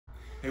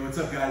Hey, what's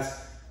up, guys?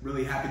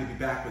 Really happy to be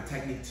back with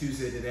Technique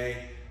Tuesday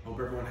today. Hope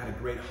everyone had a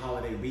great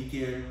holiday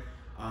weekend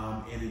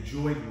and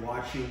enjoyed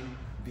watching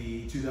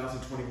the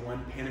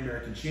 2021 Pan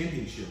American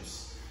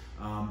Championships.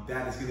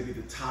 That is going to be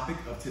the topic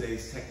of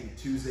today's Technique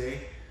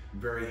Tuesday. I'm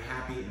very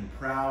happy and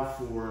proud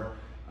for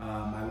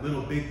my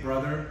little big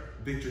brother,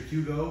 Victor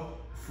Hugo,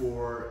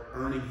 for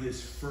earning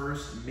his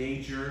first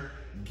major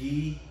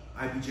gi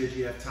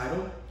IBJJF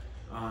title.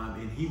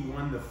 And he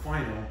won the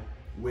final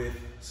with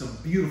some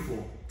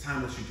beautiful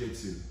Timeless Jiu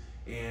Jitsu.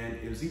 And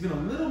it was even a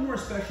little more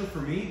special for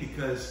me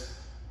because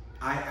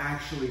I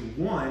actually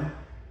won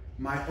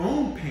my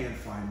own Pan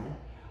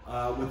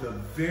final with a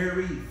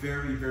very,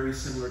 very, very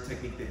similar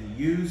technique that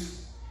he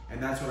used.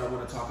 And that's what I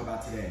want to talk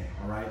about today,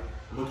 all right?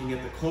 Looking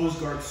at the closed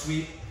guard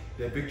sweep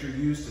that Victor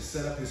used to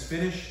set up his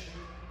finish.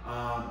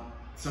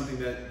 Something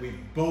that we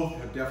both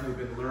have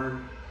definitely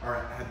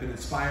have been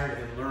inspired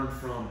and learned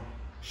from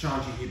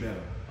Xande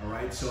Ribeiro, all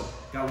right? So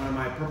got one of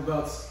my purple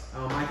belts,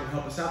 Michael,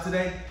 help us out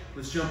today.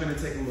 Let's jump in and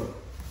take a look.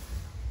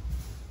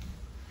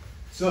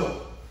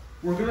 So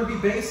we're gonna be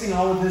basing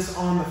all of this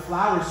on the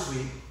flower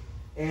sweep.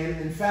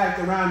 And in fact,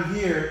 around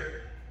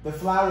here, the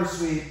flower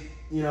sweep,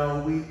 you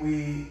know,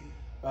 we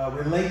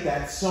relate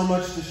that so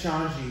much to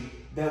Xande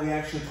that we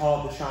actually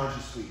call it the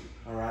Xande sweep,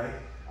 all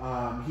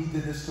right? He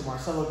did this to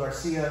Marcelo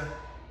Garcia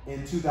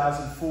in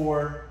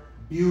 2004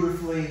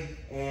 beautifully,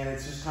 and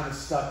it's just kind of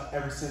stuck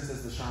ever since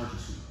as the Xande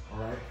sweep, all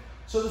right?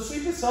 So the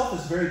sweep itself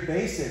is very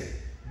basic,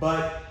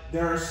 but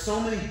there are so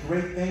many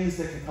great things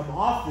that can come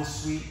off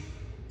this sweep,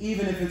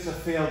 even if it's a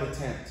failed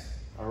attempt,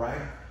 all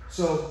right?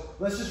 So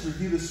let's just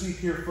review the sweep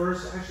here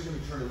first. Actually,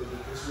 let me turn it a little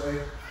bit this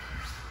way,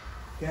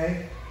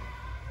 okay?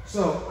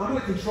 So I'm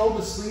gonna control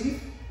the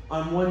sleeve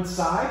on one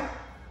side,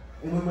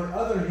 and with my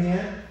other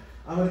hand,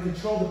 I'm gonna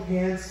control the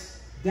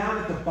pants down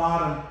at the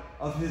bottom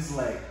of his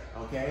leg,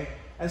 okay?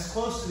 As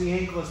close to the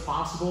ankle as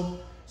possible,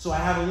 so I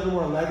have a little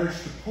more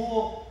leverage to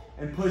pull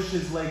and push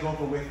his leg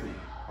over with me,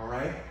 all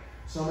right?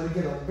 So I'm gonna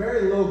get a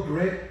very low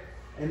grip,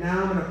 and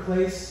now I'm gonna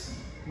place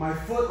my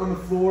foot on the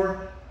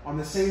floor on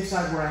the same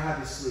side where I have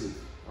the sleeve,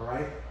 all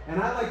right?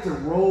 And I like to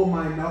roll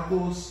my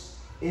knuckles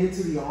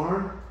into the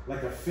arm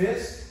like a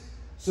fist,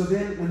 so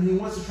then when he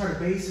wants to try to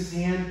base his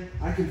hand,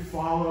 I can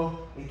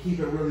follow and keep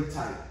it really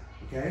tight,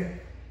 okay?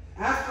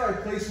 After I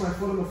place my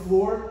foot on the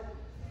floor,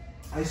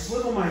 I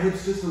swivel my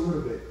hips just a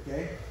little bit,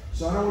 okay?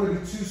 So I don't want to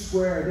be too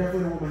square. I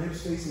definitely don't want my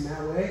hips facing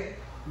that way.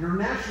 You're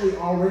naturally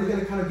already going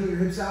to kind of get your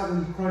hips out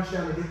when you crunch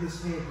down and get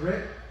this hand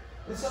grip.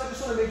 And so I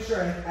just want to make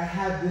sure I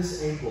have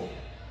this angle,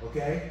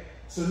 okay?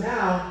 So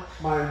now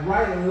my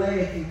right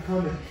leg can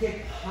come and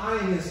kick high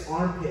in his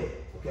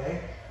armpit,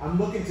 okay? I'm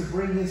looking to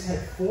bring his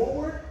head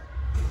forward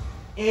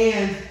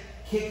and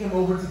kick him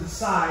over to the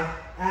side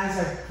as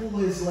I pull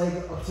his leg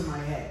up to my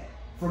head.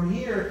 From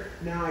here,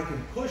 now I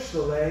can push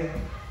the leg,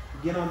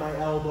 get on my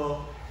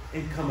elbow,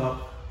 and come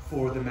up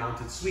for the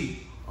mounted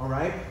sweep, all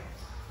right?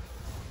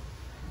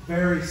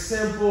 Very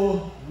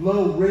simple,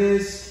 low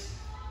risk,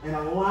 and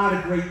a lot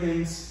of great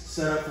things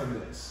set up from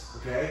this,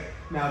 okay?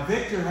 Now,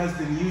 Victor has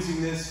been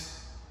using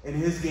this in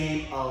his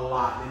game a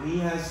lot, and he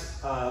has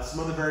some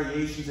other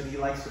variations that he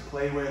likes to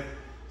play with.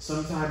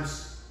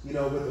 Sometimes, you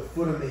know, with the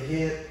foot on the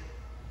hip,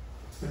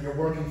 when you're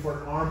working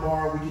for an arm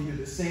bar, we can do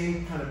the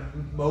same kind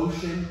of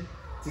motion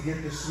to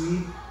get the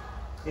sweep.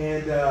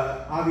 And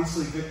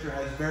obviously Victor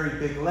has very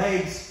big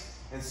legs,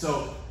 and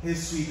so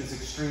his sweep is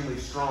extremely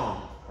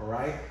strong, all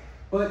right?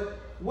 But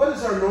what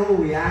is our normal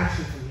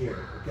reaction from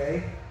here,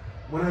 okay?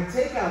 When I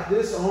take out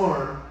this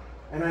arm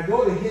and I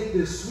go to hit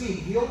this sweep,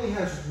 he only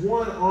has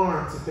one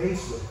arm to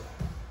base with,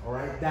 all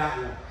right? That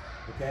one,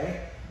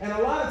 okay? And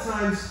a lot of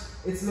times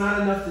it's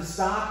not enough to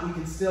stop. We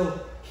can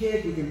still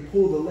kick, we can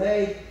pull the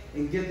leg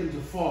and get them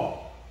to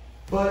fall.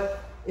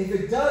 But if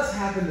it does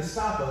happen to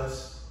stop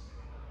us,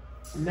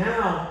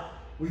 now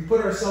we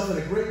put ourselves in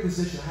a great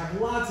position. I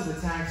have lots of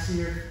attacks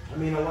here. I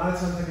mean, a lot of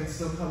times I can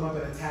still come up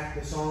and attack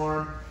this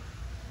arm,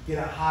 get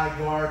a high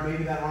guard.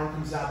 Maybe that arm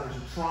comes out, there's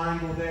a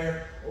triangle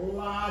there. A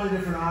lot of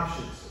different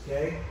options,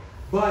 okay?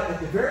 But at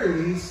the very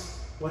least,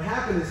 what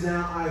happened is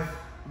now I've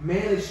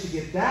managed to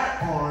get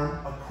that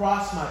arm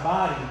across my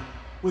body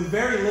with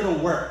very little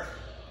work,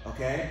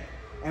 okay?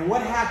 And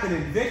what happened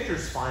in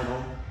Victor's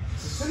final,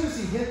 as soon as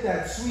he hit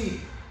that sweep,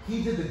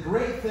 he did the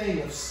great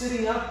thing of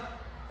sitting up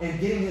and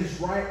getting his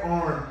right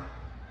arm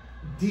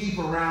deep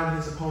around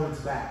his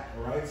opponent's back,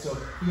 all right? So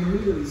he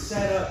immediately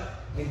set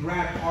up and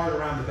grabbed hard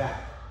around the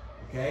back,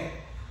 okay?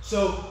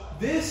 So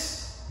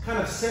this kind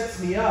of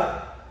sets me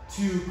up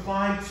to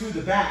climb to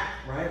the back,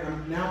 right?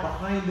 I'm now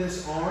behind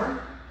this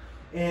arm,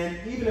 and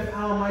even if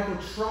Alan Michael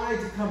tried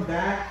to come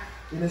back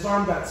and his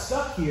arm got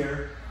stuck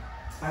here,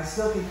 I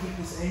still can keep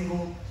this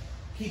angle,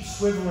 keep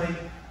swiveling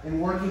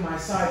and working my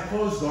side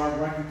closed guard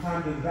where I can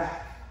climb to the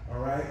back, all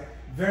right?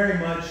 Very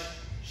much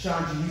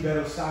Xande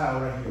Ribeiro style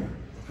right here,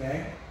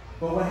 okay?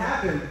 But what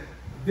happened,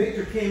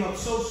 Victor came up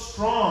so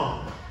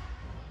strong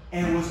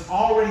and was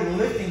already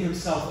lifting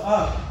himself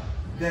up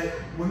that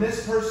when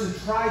this person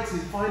tried to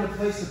find a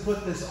place to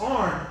put this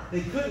arm, they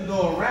couldn't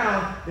go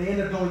around, they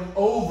ended up going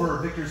over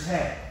Victor's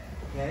head,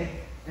 okay?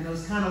 and it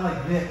was kind of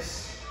like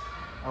this,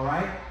 all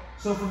right?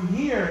 So from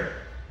here,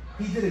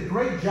 he did a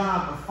great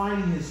job of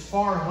finding his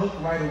far hook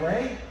right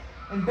away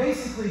and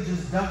basically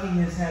just ducking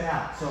his head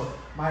out. So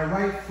my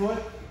right foot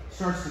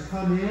starts to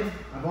come in.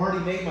 I've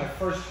already made my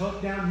first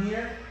hook down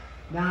here.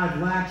 Now I've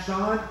latched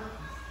on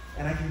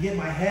and I can get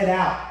my head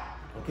out,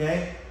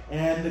 okay?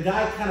 And the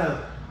guy kind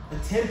of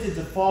attempted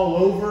to fall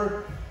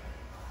over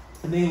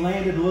and they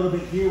landed a little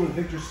bit here with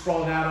Victor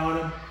sprawled out on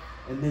him.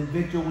 And then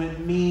Victor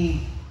went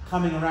me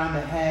coming around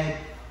the head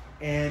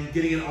and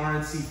getting an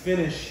RNC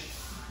finish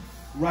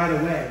right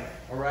away,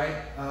 all right?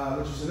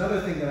 Which is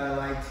another thing that I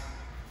liked,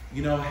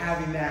 you know,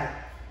 having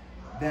that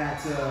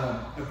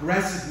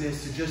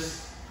aggressiveness to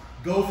just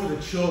go for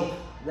the choke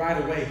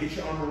right away. Get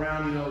your arm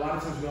around, you know, a lot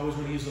of times we always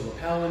want to use the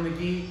lapel in the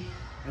gi,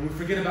 and we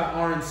forget about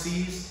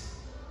RNCs.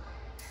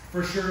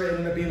 For sure, it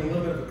ended up being a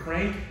little bit of a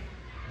crank,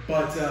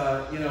 but,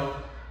 you know,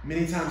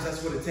 many times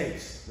that's what it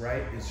takes,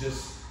 right? It's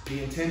just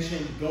the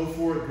intention, go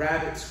for it,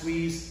 grab it,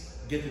 squeeze,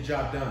 get the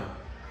job done.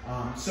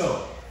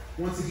 So,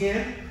 once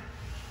again,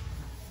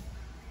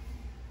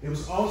 it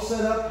was all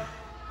set up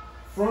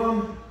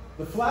from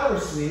the flower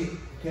sweep,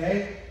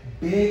 okay?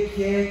 Big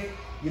kick,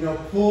 you know,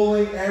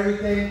 pulling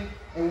everything.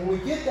 And when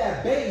we get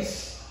that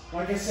base,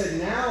 like I said,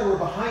 now we're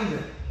behind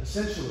him,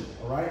 essentially,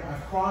 all right?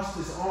 I've crossed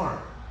his arm,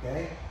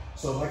 okay?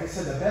 So like I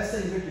said, the best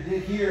thing Victor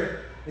did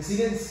here is he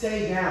didn't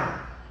stay down.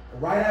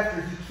 Right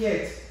after he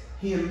kicked,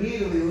 he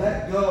immediately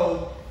let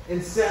go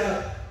and set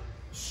up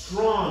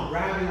strong,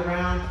 grabbing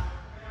around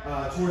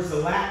towards the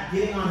lat,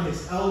 getting on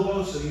his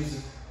elbow, so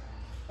he's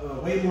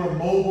way more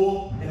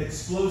mobile and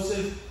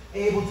explosive,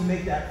 able to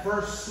make that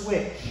first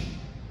switch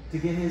to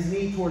get his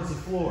knee towards the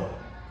floor.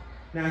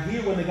 Now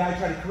here, when the guy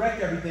tried to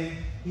correct everything,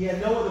 he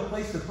had no other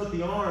place to put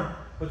the arm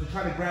but to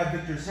try to grab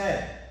Victor's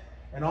head.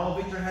 And all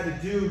Victor had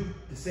to do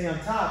to stay on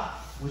top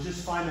was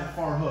just find that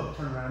far hook.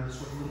 Turn around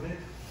this way a little bit,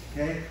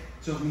 okay?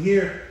 So from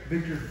here,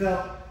 Victor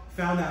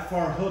found that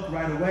far hook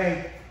right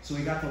away, so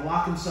he got to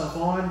lock himself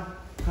on,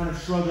 kind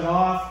of shrug it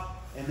off,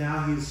 and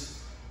now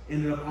he's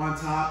ended up on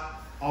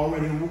top,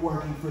 already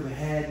working for the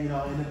head, you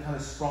know, ended up kind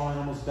of sprawling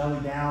almost belly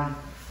down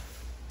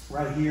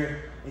right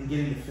here and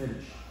getting the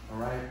finish, all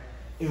right?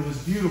 It was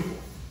beautiful.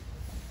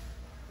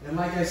 And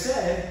like I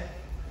said,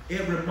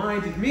 it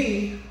reminded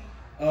me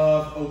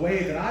of a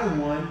way that I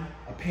won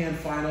a Pan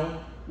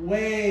final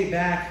way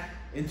back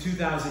in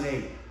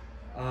 2008.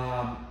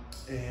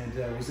 And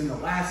it was in the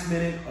last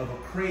minute of a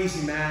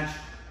crazy match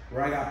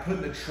where I got put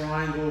in a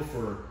triangle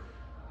for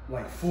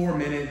like 4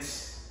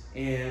 minutes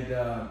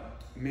and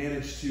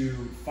managed to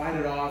fight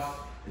it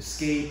off,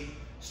 escape,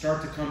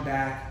 start to come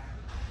back,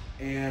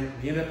 and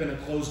we ended up in a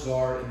closed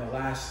guard in the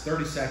last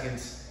 30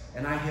 seconds,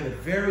 and I hit a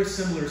very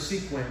similar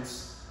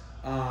sequence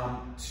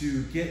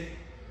to get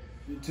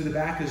to the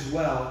back as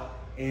well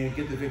and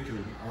get the victory,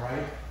 all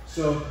right?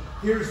 So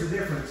here's the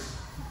difference.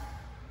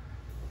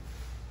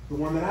 The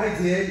one that I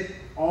did,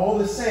 all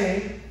the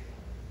same,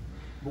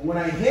 but when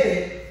I hit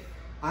it,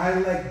 I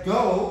let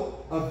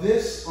go of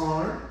this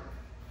arm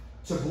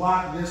to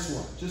block this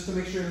one, just to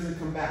make sure it doesn't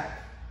come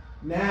back.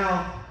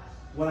 Now,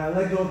 when I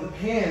let go of the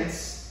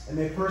pants and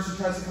the person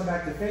tries to come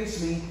back to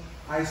face me,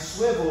 I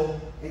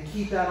swivel and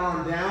keep that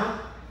arm down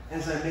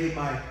as I made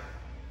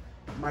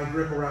my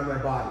grip around my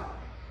body,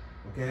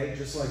 okay?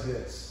 Just like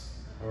this,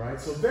 all right?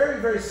 So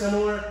very, very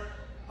similar.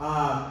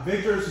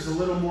 Victor's is a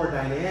little more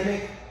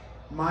dynamic.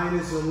 Mine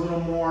is a little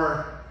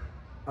more,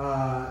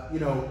 you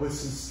know, with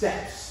some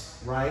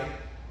steps, right?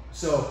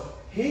 So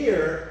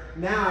here,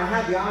 now I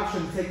had the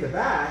option to take the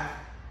back,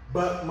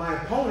 but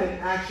my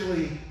opponent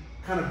actually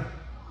kind of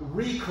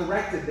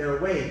re-corrected their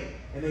weight,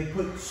 and they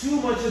put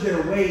too much of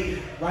their weight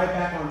right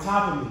back on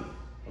top of me,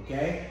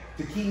 okay,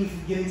 to keep me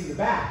from getting to the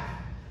back.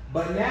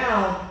 But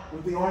now,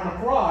 with the arm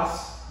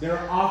across,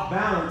 they're off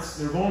balance,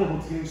 they're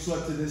vulnerable to getting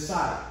swept to this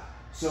side.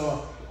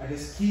 So I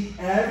just keep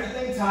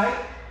everything tight,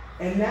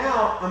 and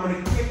now I'm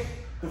gonna kick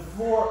the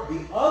floor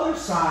the other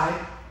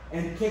side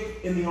and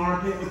kick in the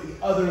armpit with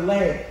the other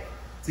leg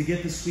to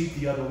get the sweep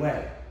the other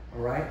way,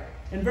 all right?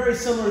 And very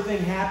similar thing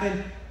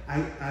happened.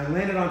 I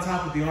landed on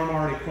top with the arm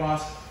already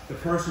crossed, the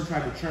person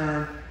tried to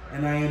turn,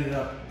 and I ended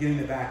up getting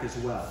the back as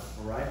well,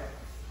 all right?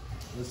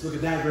 Let's look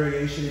at that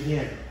variation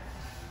again.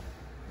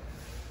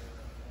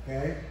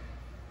 Okay,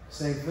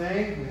 same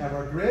thing, we have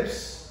our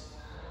grips,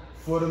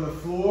 foot on the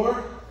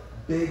floor,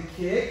 big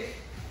kick.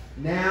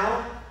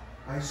 Now,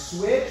 I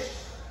switched,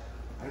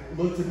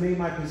 I looked to make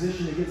my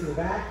position to get to the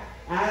back.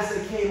 As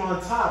they came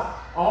on top,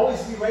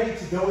 always be ready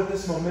to go with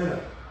this momentum,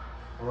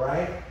 all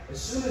right? As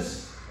soon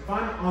as, if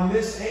I'm on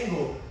this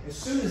angle, as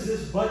soon as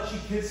this butt cheek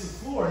hits the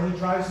floor and he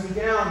drives me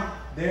down,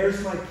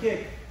 there's my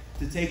kick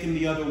to take him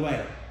the other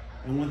way.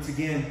 And once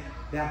again,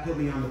 that put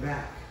me on the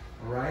back,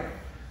 all right?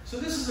 So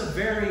this is a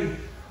very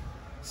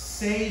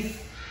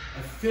safe,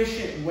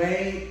 efficient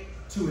way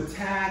to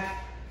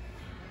attack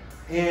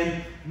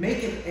and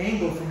make an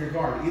angle from your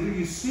guard. Either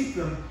you sweep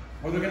them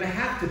or they're gonna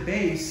have to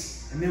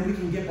base, and then we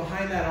can get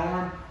behind that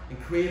arm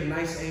and create a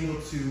nice angle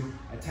to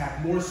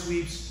attack more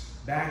sweeps,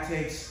 back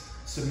takes,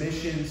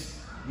 submissions,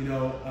 you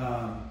know,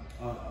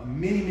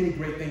 many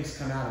great things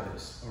come out of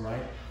this, all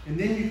right? And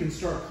then you can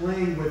start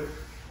playing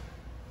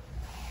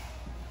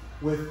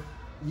with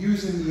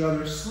using the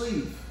other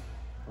sleeve,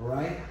 all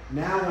right?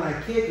 Now when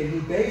I kick and he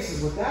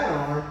bases with that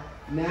arm,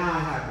 now I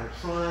have my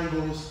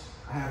triangles,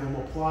 I have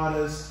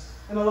omoplatas,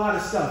 and a lot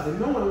of stuff. And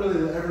no one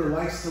really ever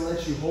likes to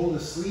let you hold a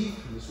sleeve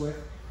this way.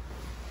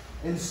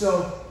 And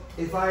so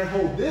if I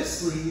hold this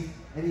sleeve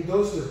and he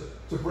goes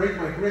to break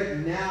my grip,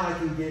 now I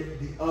can get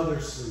the other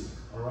sleeve,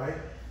 all right?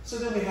 So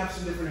then we have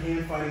some different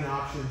hand fighting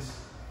options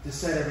to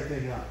set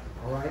everything up,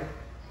 all right?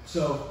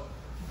 So,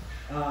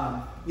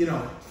 you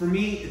know, for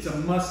me, it's a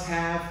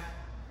must-have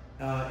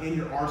in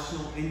your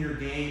arsenal, in your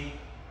game.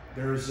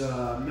 There's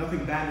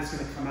nothing bad that's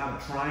going to come out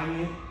of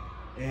trying it,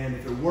 and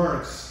if it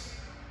works,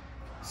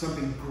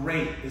 something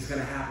great is going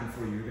to happen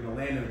for you. You're going to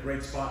land in a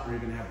great spot, or you're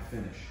going to have a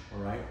finish,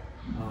 all right?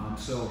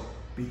 So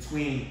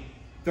between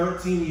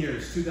 13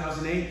 years,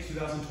 2008,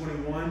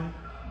 2021,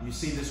 you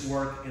see this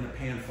work in a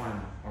Pan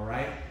final, all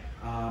right?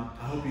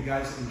 I hope you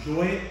guys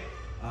enjoy it.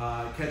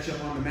 Catch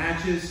up on the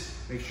matches.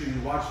 Make sure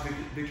you watch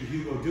Victor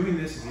Hugo doing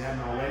this if you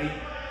haven't already.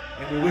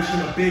 And we wish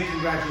him a big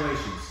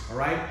congratulations, all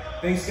right?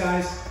 Thanks,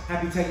 guys.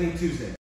 Happy Technique Tuesday.